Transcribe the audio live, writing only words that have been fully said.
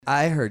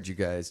I heard you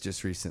guys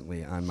just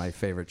recently on my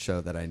favorite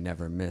show that I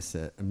never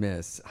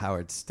miss,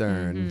 Howard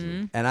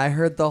Stern, and I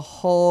heard the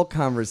whole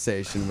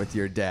conversation with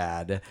your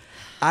dad.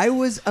 I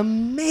was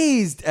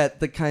amazed at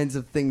the kinds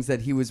of things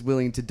that he was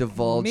willing to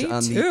divulge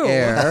on the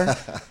air.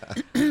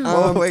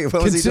 Wait,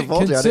 what was he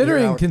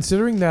divulging?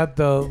 Considering that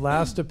the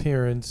last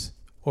appearance,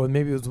 or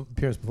maybe it was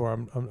appearance before,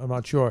 I'm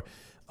not sure,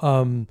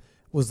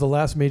 was the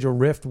last major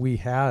rift we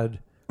had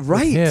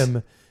with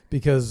him.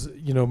 Because,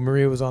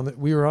 Maria was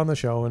we were on the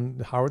show, and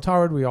Howard's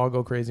Howard, we all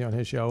go crazy on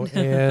his show.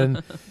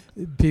 And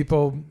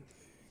people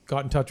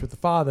got in touch with the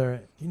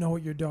father. You know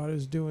what your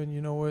daughter's doing?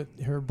 You know what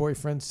her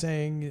boyfriend's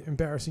saying?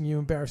 Embarrassing you,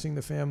 embarrassing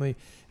the family.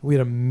 We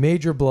had a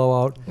major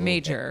blowout.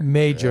 Major.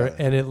 Yeah.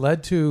 And it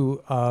led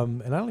to,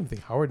 and I don't even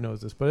think Howard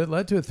knows this, but it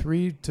led to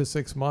 3 to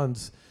 6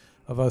 months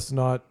of us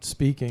not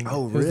speaking.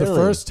 Oh, really? It was the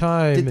first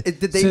time Did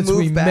they since move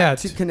we back met.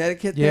 to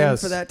Connecticut then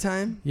for that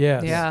time?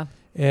 Yes. Yeah.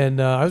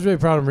 And I was really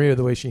proud of Maria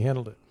the way she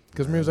handled it.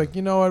 Because Maria was like,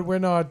 you know what, we're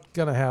not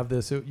going to have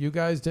this. You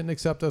guys didn't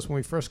accept us when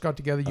we first got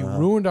together. You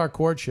ruined our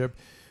courtship.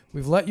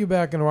 We've let you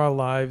back into our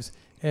lives.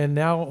 And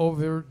now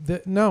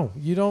no,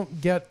 you don't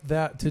get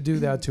that to do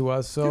that to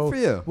us. So good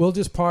for you. We'll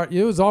just part.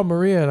 It was all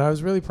Maria, and I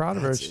was really proud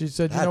of her. She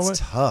said, you know what? That's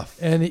tough.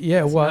 And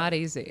it's not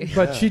easy.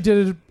 But she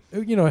did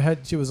it,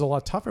 she was a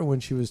lot tougher when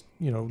she was,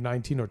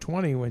 19 or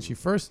 20 when she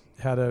first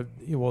had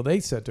they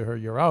said to her,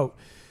 you're out.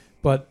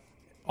 But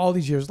all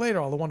these years later,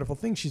 all the wonderful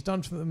things she's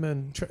done for them,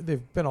 and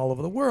they've been all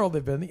over the world.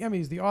 They've been the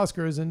Emmys, the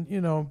Oscars,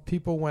 and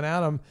people went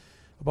at him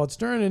about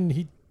Stern, and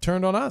he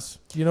turned on us,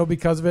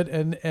 because of it.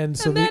 And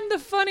so then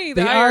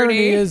the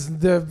irony is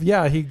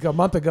a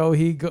month ago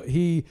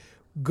he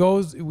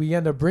goes. We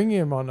end up bringing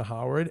him on to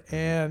Howard,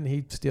 and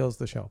he steals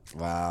the show.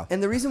 Wow.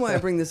 And the reason why I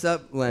bring this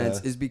up,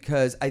 Lance, is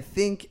because I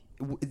think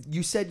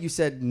you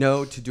said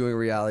no to doing a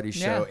reality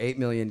show 8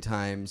 million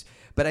times.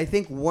 But I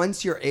think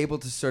once you're able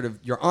to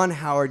you're on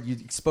Howard, you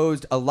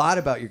exposed a lot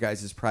about your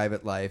guys'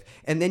 private life,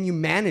 and then you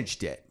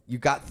managed it. You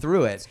got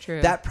through it. It's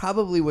true. That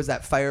probably was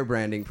that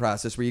firebranding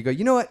process where you go,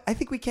 you know what? I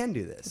think we can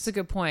do this. That's a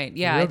good point.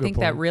 Yeah, I think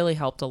that really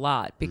helped a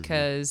lot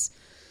because,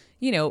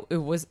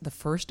 it was the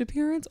first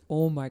appearance.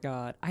 Oh, my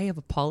God. I have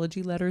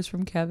apology letters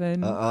from Kevin.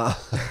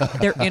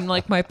 They're in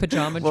my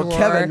pajama drawer.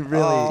 Kevin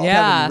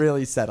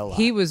really said a lot.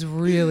 He was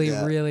really,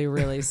 really,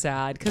 really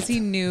sad because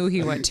he knew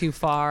he went too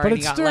far. But and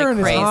it's he got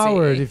Stern crazy. is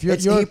Howard. If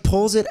he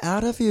pulls it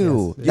out of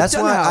you. Yes. That's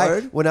why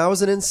Howard. when I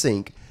was in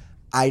NSYNC,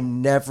 I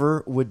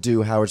never would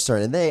do Howard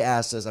Stern. And they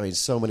asked us,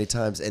 so many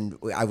times, and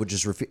I would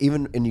just refuse.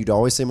 And you'd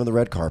always see him on the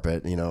red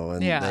carpet,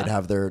 and they'd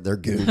have their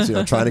goons,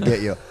 trying to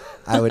get you.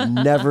 I would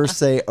never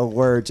say a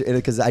word to it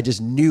because I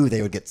just knew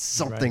they would get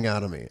something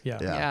out of me.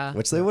 Yeah.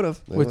 Which they would have.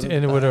 And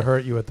it would have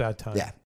hurt you at that time. Yeah.